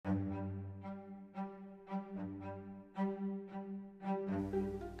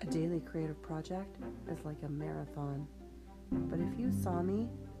creative project is like a marathon. But if you saw me,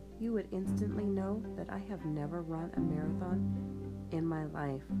 you would instantly know that I have never run a marathon in my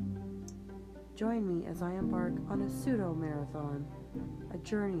life. Join me as I embark on a pseudo-marathon, a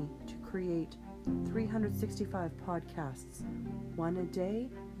journey to create 365 podcasts, one a day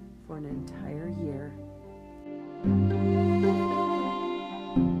for an entire year.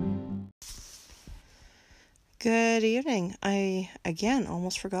 Good evening. I, again,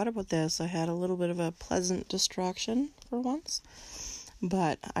 almost forgot about this. I had a little bit of a pleasant distraction for once,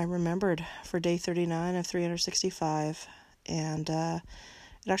 but I remembered for day 39 of 365, and it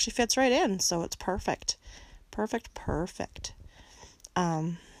actually fits right in, so it's perfect. Perfect.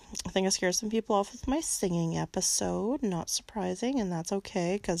 I think I scared some people off with my singing episode, not surprising, and that's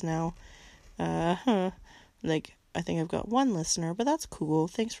okay, because now, I think I've got one listener, but that's cool.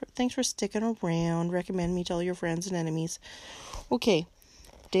 Thanks for sticking around. Recommend me to all your friends and enemies. Okay,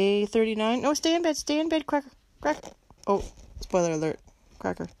 day 39. No, stay in bed, Cracker. Oh, spoiler alert.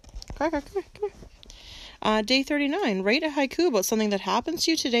 Cracker, come here. Day 39. Write a haiku about something that happens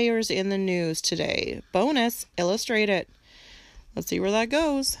to you today or is in the news today. Bonus, illustrate it. Let's see where that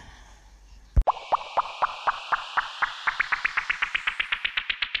goes.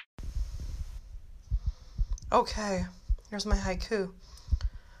 Okay, here's my haiku.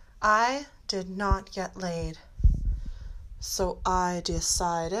 I did not get laid, so I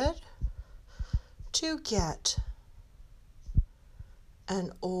decided to get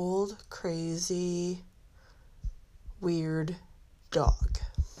an old, crazy, weird dog.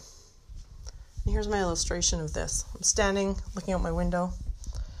 And here's my illustration of this. I'm standing, looking out my window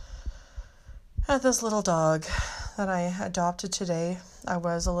at this little dog that I adopted today. I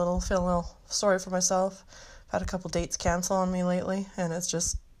was feeling a little sorry for myself. I've had a couple dates cancel on me lately, and it's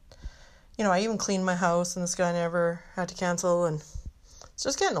just, I even cleaned my house, and this guy never had to cancel, and it's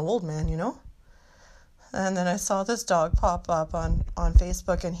just getting old, man, And then I saw this dog pop up on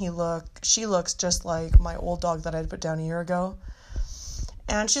Facebook, and she looks just like my old dog that I'd put down a year ago.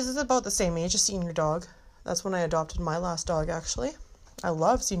 And she's about the same age as Senior Dog. That's when I adopted my last dog, actually. I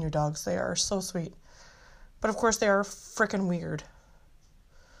love Senior Dogs. They are so sweet. But of course, they are freaking weird.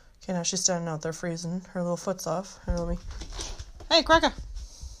 Okay, now she's standing out there freezing. Her little foot's off. Hey, Cracker!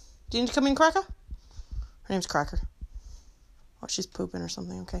 Do you need to come in, Cracker? Her name's Cracker. Oh, she's pooping or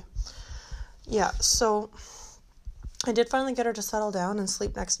something. Okay. Yeah, so I did finally get her to settle down and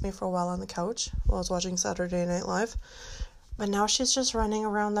sleep next to me for a while on the couch while I was watching Saturday Night Live. But now she's just running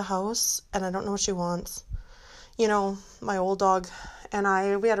around the house, and I don't know what she wants. My old dog and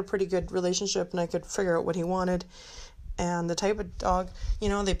we had a pretty good relationship, and I could figure out what he wanted. And the type of dog,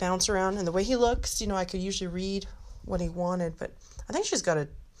 they bounce around, and the way he looks, I could usually read what he wanted. But I think she's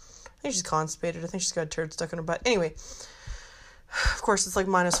constipated. I think she's got a turd stuck in her butt. Anyway, of course, it's like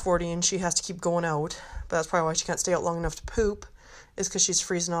 -40, and she has to keep going out. But that's probably why she can't stay out long enough to poop, is because she's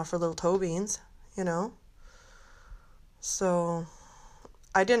freezing off her little toe beans, So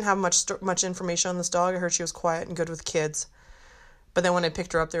I didn't have much information on this dog. I heard she was quiet and good with kids. But then when I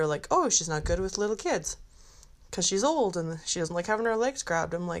picked her up, they were like, oh, she's not good with little kids because she's old and she doesn't like having her legs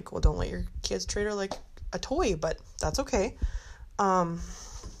grabbed. I'm like, well, don't let your kids treat her like a toy, but that's okay.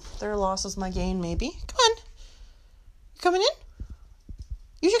 Their loss is my gain, maybe. Come on. You coming in?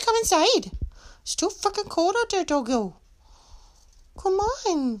 You should come inside. It's too fucking cold out there, doggo. Come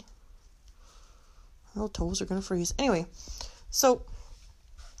on. Her little toes are going to freeze. Anyway, so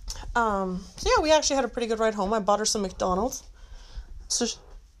yeah, we actually had a pretty good ride home. I bought her some McDonald's. So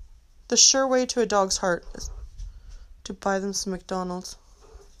the sure way to a dog's heart is to buy them some McDonald's,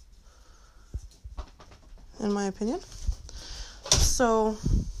 in my opinion. So,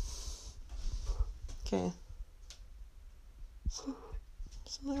 okay.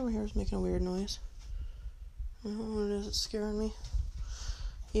 Something over here is making a weird noise. I don't know what it is. It's scaring me.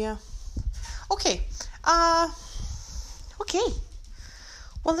 Yeah. Okay. Okay.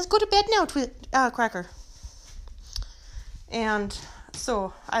 Well, let's go to bed now, Cracker. And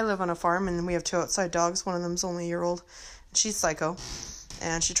so I live on a farm, and we have 2 outside dogs. One of them's only a year old. She's psycho,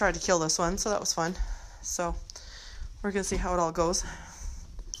 and she tried to kill this one, so that was fun. So we're going to see how it all goes.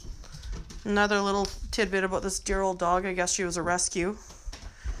 Another little tidbit about this dear old dog. I guess she was a rescue,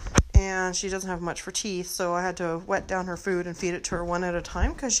 and she doesn't have much for teeth, so I had to wet down her food and feed it to her one at a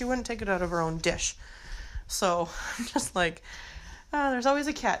time because she wouldn't take it out of her own dish. So just like, there's always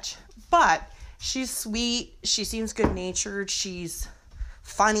a catch. But she's sweet. She seems good-natured. She's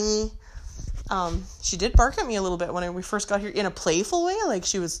funny. She did bark at me a little bit when we first got here in a playful way, like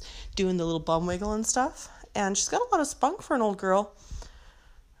she was doing the little bum wiggle and stuff. And she's got a lot of spunk for an old girl.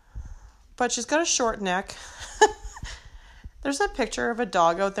 But she's got a short neck. There's a picture of a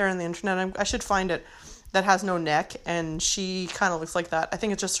dog out there on the internet. I should find it, that has no neck, and she kind of looks like that. I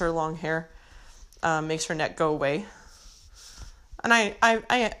think it's just her long hair makes her neck go away. And I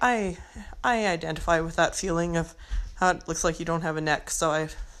identify with that feeling of how it looks like you don't have a neck. So I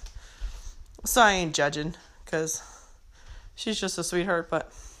ain't judging, because she's just a sweetheart.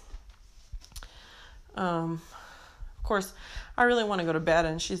 But of course, I really want to go to bed,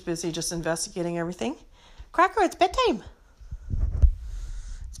 and she's busy just investigating everything. Cracker, it's bedtime.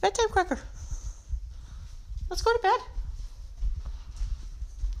 It's bedtime, Cracker. Let's go to bed.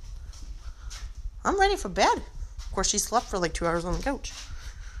 I'm ready for bed. Of course, she slept for like 2 hours on the couch.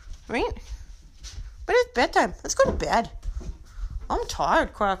 Right? But it's bedtime. Let's go to bed. I'm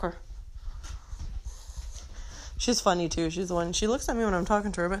tired, Cracker. She's funny too. She's the one. She looks at me when I'm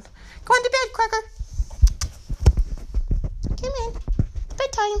talking to her, but go on to bed, Cracker. Come in.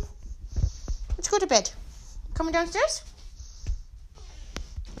 Bedtime. Let's go to bed. Coming downstairs?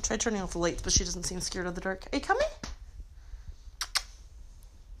 I tried turning off the lights, but she doesn't seem scared of the dark. Are you coming?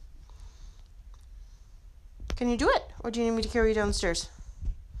 Can you do it? Or do you need me to carry you downstairs?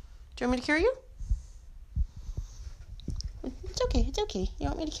 Do you want me to carry you? It's okay. It's okay. You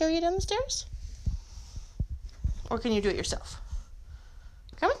want me to carry you down the stairs? Or can you do it yourself?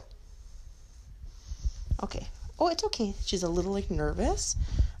 Coming? Okay. Oh, it's okay. She's a little nervous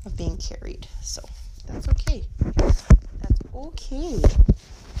of being carried. So that's okay. That's okay.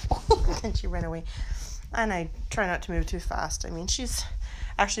 And she ran away. And I try not to move too fast. I mean, she's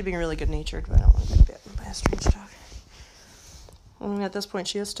actually being really good-natured, but I don't want to get bitten by a strange dog. I mean, at this point,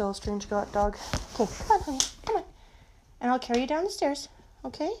 she is still a strange dog. Okay, come on, honey. Come on. And I'll carry you down the stairs.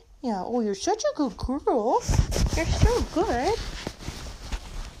 Okay? Yeah. Oh, you're such a good girl. You're so good.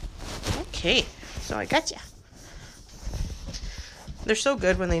 Okay. So I got you. They're so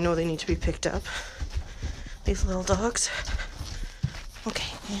good when they know they need to be picked up. These little dogs.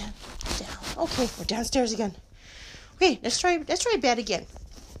 Okay, and down. Okay, we're downstairs again. Okay, let's try bed again.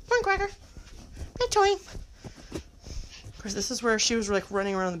 Come on, Cracker. Bedtime. Of course, this is where she was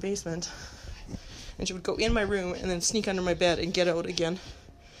running around the basement. And she would go in my room and then sneak under my bed and get out again.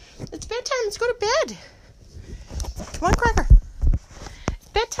 It's bedtime. Let's go to bed. Come on, Cracker. It's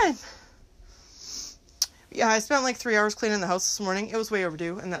bedtime. Yeah, I spent 3 hours cleaning the house this morning. It was way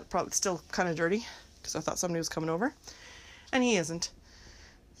overdue, and that probably still kind of dirty because I thought somebody was coming over. And he isn't.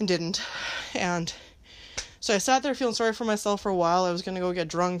 And didn't. And so I sat there feeling sorry for myself for a while. I was going to go get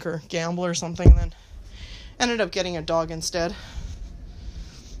drunk or gamble or something, and then ended up getting a dog instead.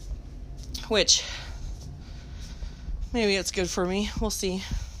 Which, maybe it's good for me. We'll see.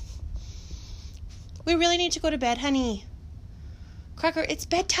 We really need to go to bed, honey. Cracker, it's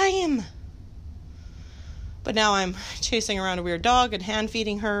bedtime. But now I'm chasing around a weird dog and hand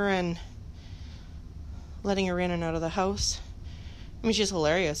feeding her and letting her in and out of the house. I mean, she's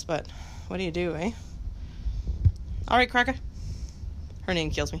hilarious, but what do you do, eh? All right, Cracker. Her name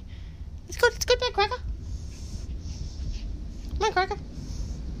kills me. It's good to bed, Cracker. Come on, Cracker.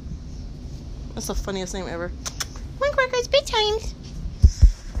 That's the funniest name ever. Come on, Cracker, it's bedtime.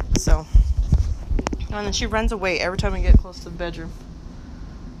 So, and then she runs away every time we get close to the bedroom.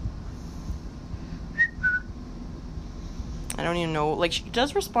 I don't even know. She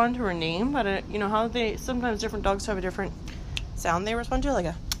does respond to her name, but you know how sometimes different dogs have a different sound they respond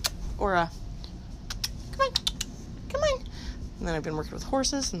to, or a come on. And then I've been working with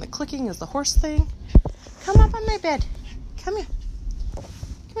horses, and the clicking is the horse thing. Come up on my bed. Come here.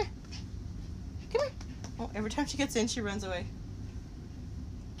 Oh, every time she gets in, she runs away.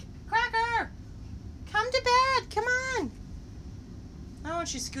 Cracker! Come to bed! Come on! Oh, and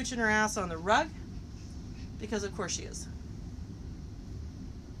she's scooching her ass on the rug. Because of course she is.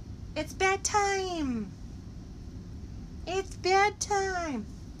 It's bedtime! It's bedtime!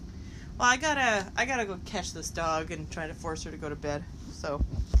 Well, I gotta go catch this dog and try to force her to go to bed. So,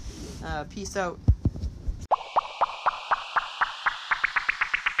 peace out.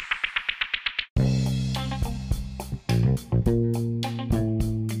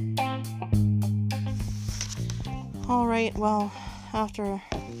 Alright, well, after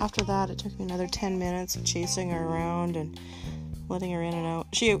that, it took me another 10 minutes of chasing her around and letting her in and out.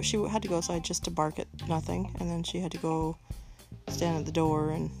 She had to go outside just to bark at nothing, and then she had to go stand at the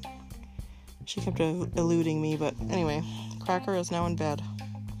door, and she kept eluding me, but anyway, Cracker is now in bed.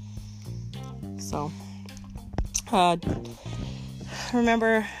 So,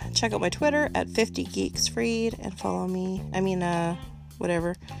 remember, check out my Twitter at 50geeksfreed and follow me,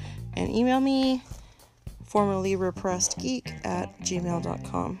 whatever, and email me, formerly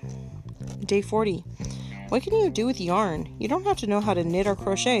repressedgeek@gmail.com. Day 40. What can you do with yarn? You don't have to know how to knit or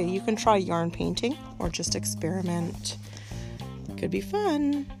crochet. You can try yarn painting or just experiment. Could be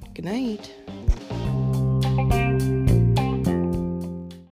fun. Good night.